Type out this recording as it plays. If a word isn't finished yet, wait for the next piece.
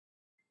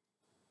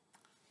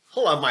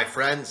Hello, my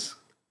friends.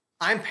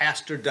 I'm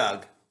Pastor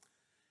Doug,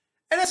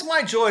 and it's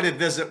my joy to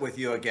visit with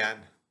you again.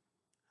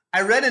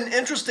 I read an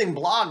interesting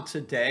blog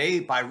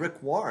today by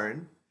Rick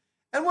Warren,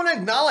 and want to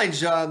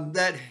acknowledge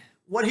that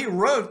what he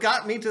wrote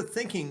got me to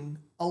thinking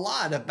a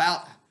lot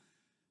about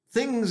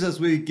things as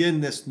we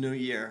begin this new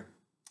year.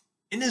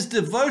 In his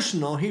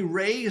devotional, he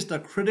raised a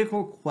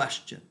critical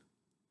question.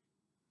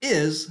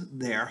 Is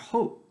there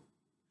hope?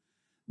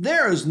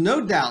 There is no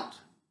doubt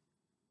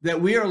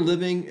that we are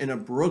living in a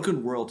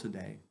broken world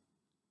today.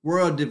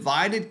 We're a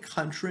divided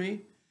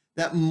country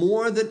that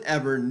more than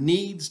ever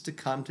needs to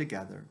come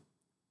together.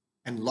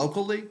 And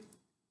locally,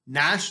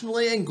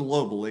 nationally, and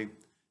globally,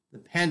 the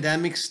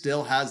pandemic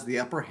still has the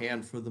upper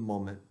hand for the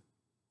moment.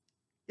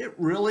 It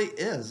really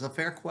is a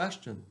fair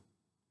question.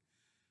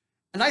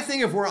 And I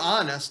think if we're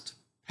honest,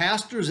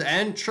 pastors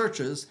and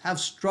churches have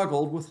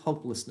struggled with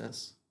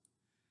hopelessness.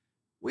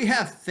 We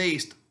have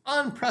faced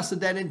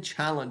unprecedented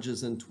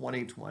challenges in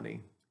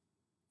 2020,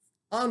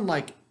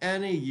 unlike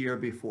any year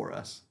before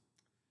us.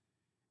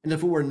 And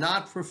if it were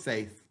not for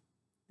faith,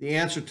 the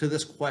answer to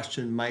this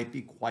question might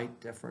be quite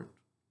different.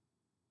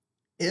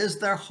 Is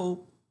there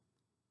hope?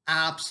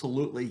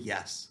 Absolutely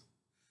yes.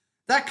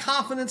 That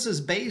confidence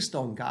is based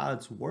on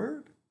God's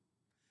word,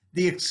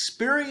 the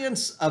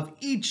experience of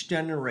each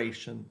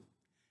generation,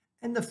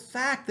 and the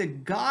fact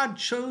that God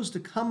chose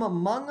to come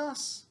among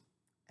us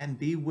and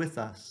be with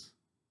us.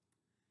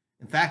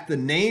 In fact, the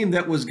name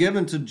that was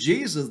given to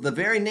Jesus, the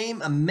very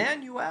name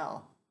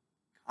Emmanuel,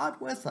 God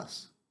with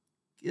us,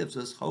 gives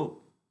us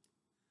hope.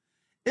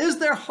 Is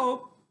there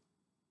hope?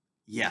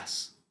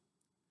 Yes,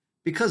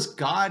 because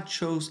God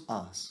chose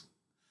us.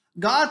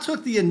 God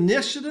took the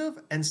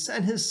initiative and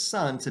sent his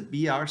son to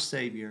be our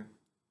Savior.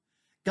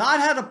 God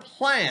had a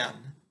plan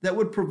that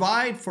would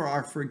provide for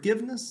our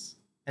forgiveness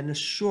and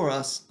assure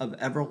us of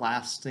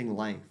everlasting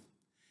life.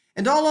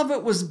 And all of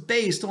it was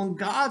based on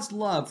God's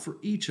love for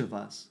each of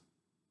us.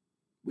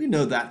 We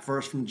know that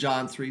verse from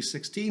John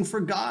 3:16,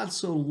 for God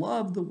so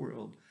loved the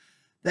world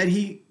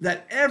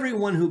that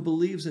everyone who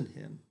believes in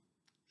him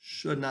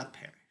should not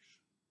perish,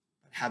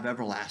 but have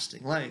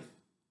everlasting life.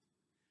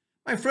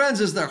 My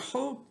friends, is there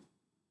hope?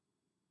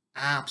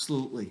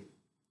 Absolutely.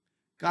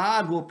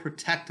 God will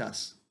protect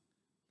us.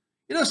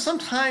 You know,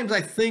 sometimes I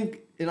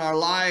think in our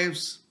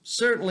lives,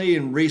 certainly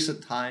in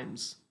recent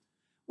times,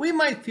 we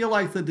might feel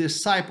like the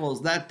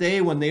disciples that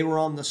day when they were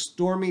on the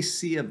stormy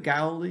Sea of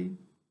Galilee.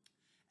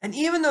 And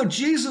even though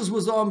Jesus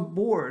was on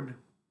board,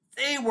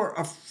 they were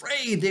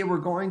afraid they were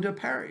going to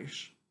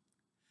perish.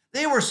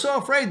 They were so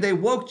afraid they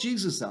woke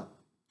Jesus up.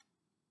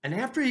 And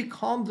after he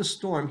calmed the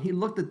storm, he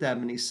looked at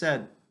them and he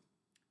said,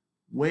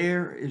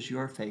 "Where is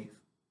your faith?"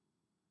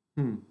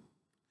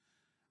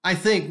 I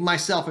think,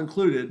 myself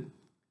included,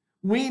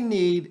 we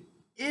need,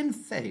 in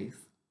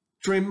faith,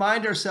 to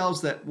remind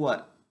ourselves that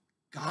what?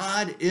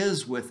 God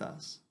is with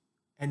us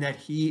and that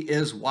he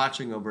is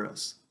watching over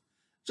us,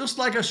 just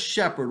like a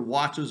shepherd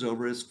watches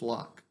over his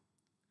flock.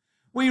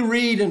 We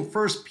read in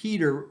 1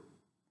 Peter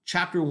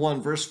chapter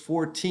 1, verse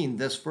 14,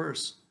 this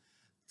verse,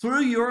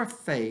 through your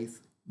faith,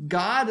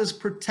 God is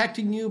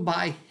protecting you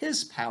by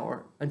his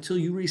power until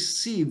you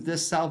receive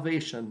this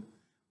salvation,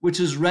 which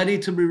is ready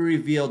to be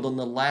revealed on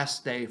the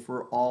last day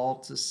for all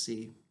to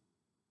see.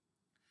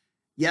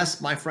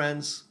 Yes, my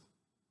friends,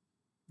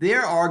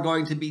 there are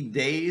going to be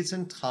days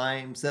and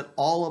times that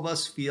all of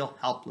us feel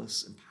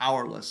helpless and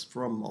powerless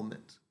for a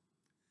moment.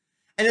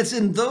 And it's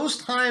in those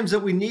times that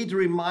we need to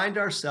remind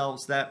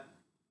ourselves that,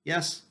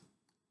 yes,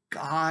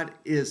 God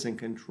is in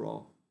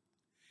control.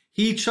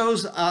 He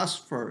chose us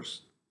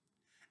first.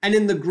 And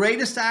in the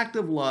greatest act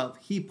of love,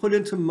 he put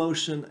into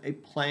motion a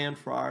plan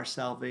for our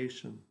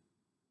salvation.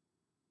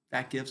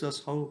 That gives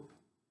us hope.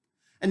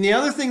 And the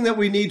other thing that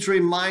we need to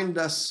remind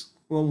us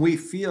when we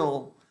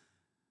feel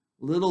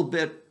a little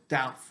bit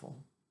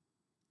doubtful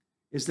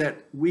is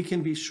that we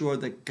can be sure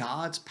that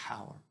God's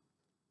power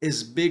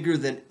is bigger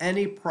than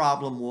any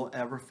problem we'll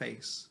ever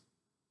face.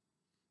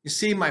 You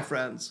see, my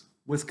friends,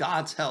 with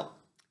God's help,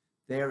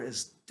 there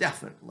is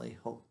definitely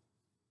hope.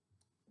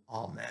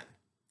 Amen.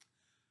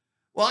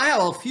 Well, I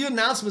have a few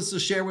announcements to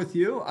share with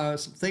you,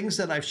 some things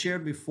that I've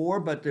shared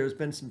before, but there's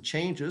been some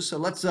changes. So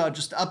let's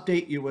just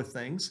update you with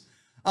things.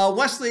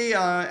 Wesley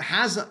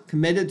has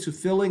committed to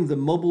filling the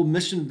mobile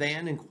mission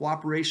van in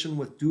cooperation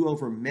with Do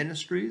Over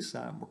Ministries.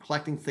 We're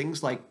collecting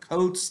things like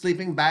coats,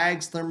 sleeping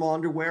bags, thermal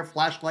underwear,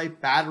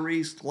 flashlight,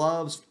 batteries,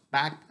 gloves,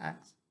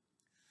 backpacks.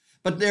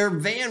 But their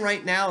van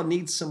right now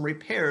needs some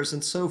repairs,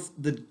 and so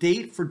the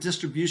date for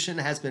distribution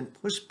has been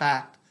pushed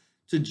back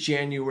to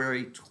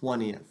January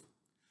 20th.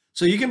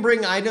 So you can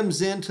bring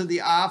items into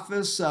the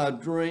office to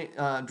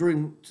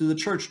the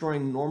church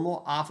during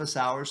normal office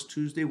hours,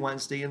 Tuesday,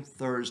 Wednesday, and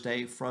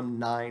Thursday from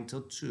 9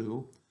 till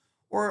 2,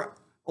 or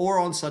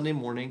on Sunday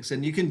mornings,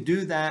 and you can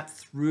do that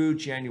through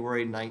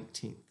January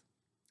 19th.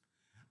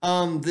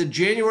 The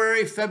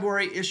January,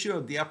 February issue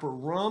of the Upper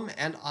Room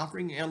and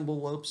offering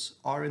envelopes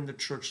are in the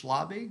church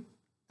lobby,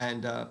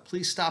 and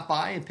please stop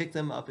by and pick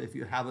them up if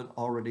you haven't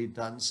already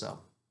done so.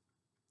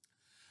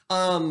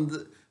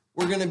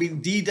 We're going to be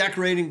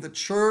de-decorating the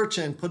church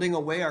and putting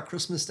away our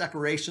Christmas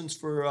decorations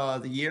for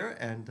the year.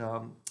 And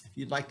if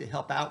you'd like to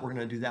help out, we're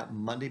going to do that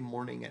Monday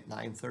morning at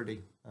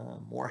 9:30.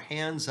 More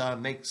hands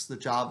makes the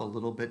job a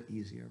little bit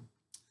easier.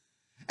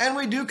 And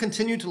we do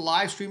continue to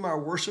live stream our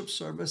worship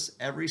service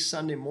every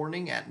Sunday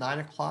morning at 9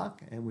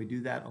 o'clock. And we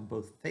do that on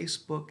both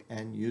Facebook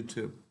and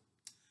YouTube.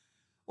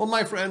 Well,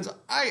 my friends,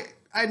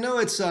 I know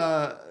it's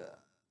a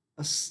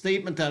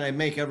statement that I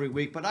make every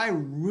week, but I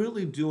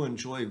really do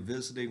enjoy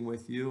visiting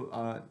with you.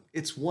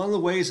 It's one of the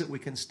ways that we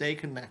can stay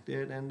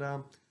connected.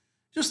 And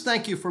just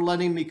thank you for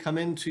letting me come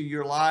into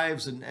your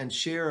lives and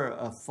share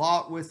a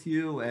thought with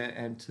you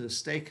and to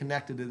stay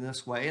connected in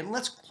this way. And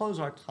let's close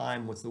our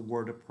time with the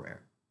word of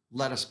prayer.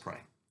 Let us pray.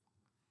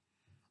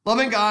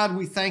 Loving God,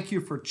 we thank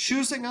you for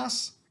choosing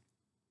us,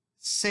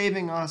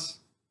 saving us,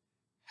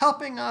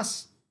 helping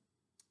us,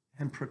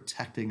 and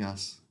protecting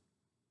us.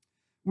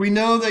 We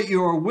know that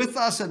you are with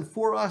us and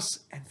for us,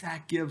 and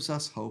that gives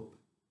us hope.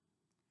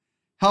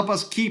 Help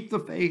us keep the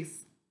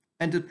faith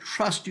and to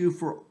trust you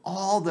for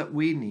all that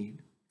we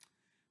need.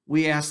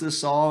 We ask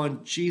this all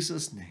in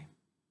Jesus' name.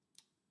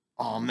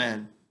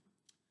 Amen.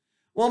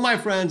 Well, my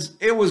friends,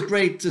 it was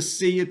great to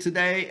see you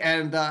today,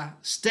 and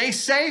stay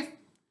safe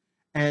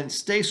and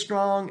stay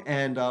strong,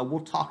 and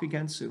we'll talk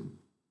again soon.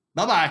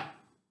 Bye-bye.